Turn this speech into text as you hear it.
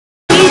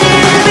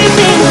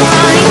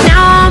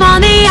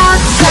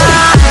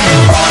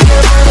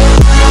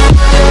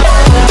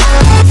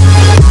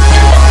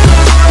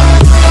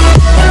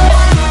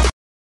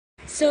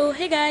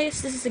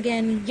guys, this is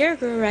again your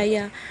girl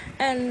RaiA,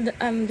 and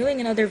I'm doing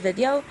another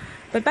video.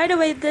 But by the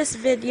way, this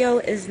video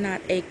is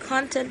not a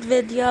content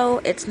video,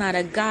 it's not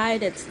a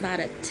guide, it's not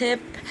a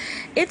tip.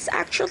 It's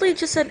actually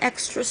just an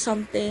extra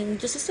something,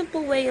 just a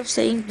simple way of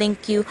saying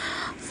thank you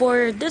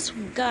for this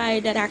guy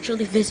that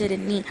actually visited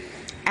me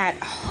at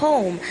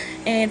home.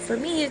 And for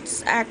me,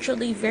 it's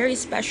actually very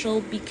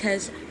special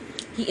because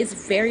he is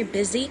very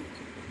busy,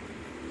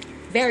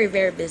 very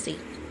busy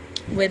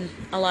with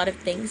a lot of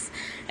things,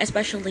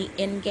 especially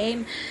in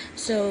game.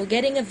 So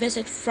getting a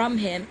visit from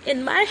him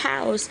in my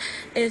house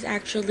is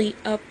actually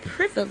a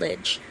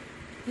privilege.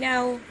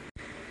 Now,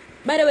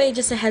 by the way,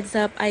 just a heads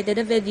up, I did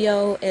a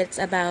video. It's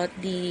about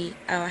the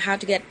how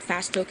to get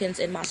fast tokens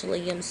in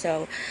Mausoleum,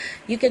 so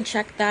you can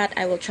check that.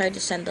 I will try to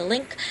send the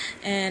link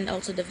and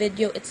also the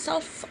video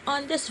itself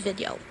on this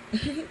video.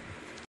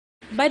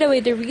 By the way,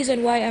 the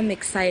reason why I'm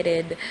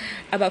excited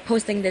about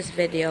posting this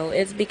video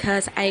is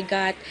because I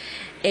got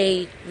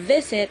a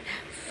visit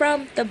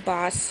from the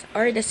boss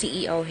or the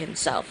CEO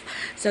himself.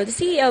 So the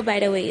CEO, by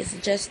the way, is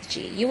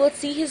Justg. You will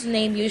see his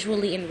name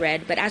usually in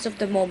red, but as of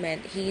the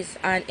moment, he's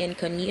on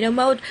incognito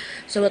mode,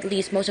 so at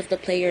least most of the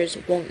players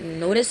won't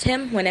notice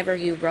him whenever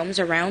he roams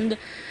around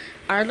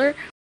Arler.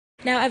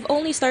 Now, I've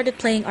only started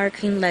playing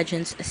Arcane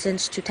Legends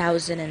since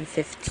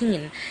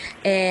 2015,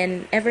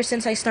 and ever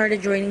since I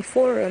started joining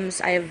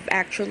forums, I've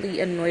actually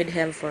annoyed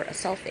him for a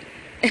selfie.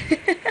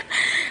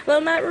 Well,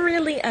 not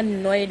really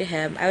annoyed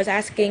him. I was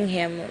asking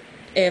him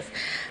if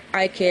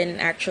I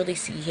can actually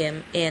see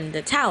him in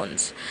the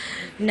towns.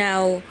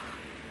 Now,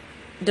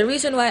 the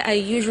reason why I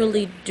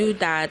usually do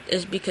that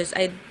is because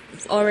I've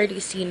already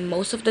seen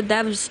most of the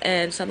devs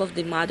and some of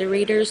the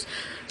moderators,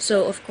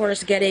 so of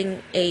course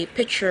getting a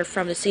picture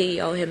from the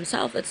CEO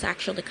himself, it's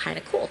actually kind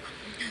of cool.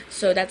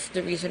 So that's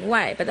the reason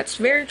why, but that's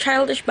very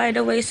childish, by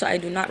the way, so I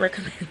do not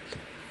recommend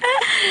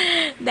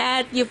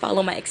that you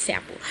follow my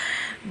example.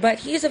 But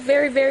he's a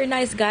very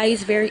nice guy.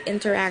 He's very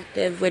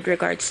interactive with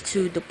regards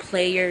to the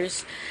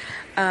players.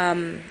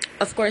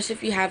 Of course,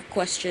 if you have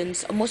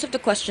questions, most of the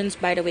questions,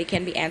 by the way,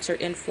 can be answered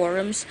in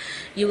forums.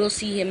 You will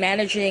see him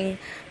managing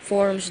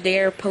forums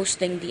there,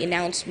 posting the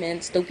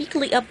announcements, the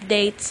weekly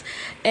updates,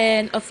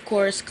 and of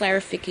course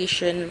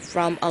clarification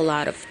from a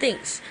lot of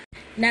things.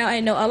 Now, I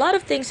know a lot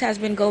of things has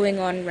been going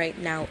on right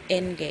now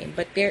in game,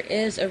 but there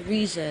is a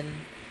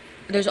reason.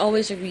 There's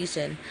always a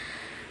reason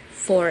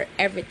for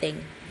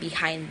everything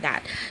behind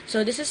that.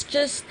 So this is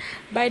just,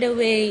 by the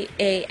way,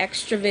 a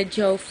extra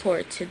video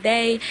for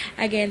today.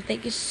 Again,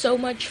 thank you so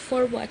much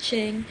for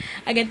watching.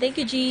 Again, thank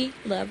you, G.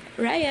 Love,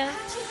 RaiA.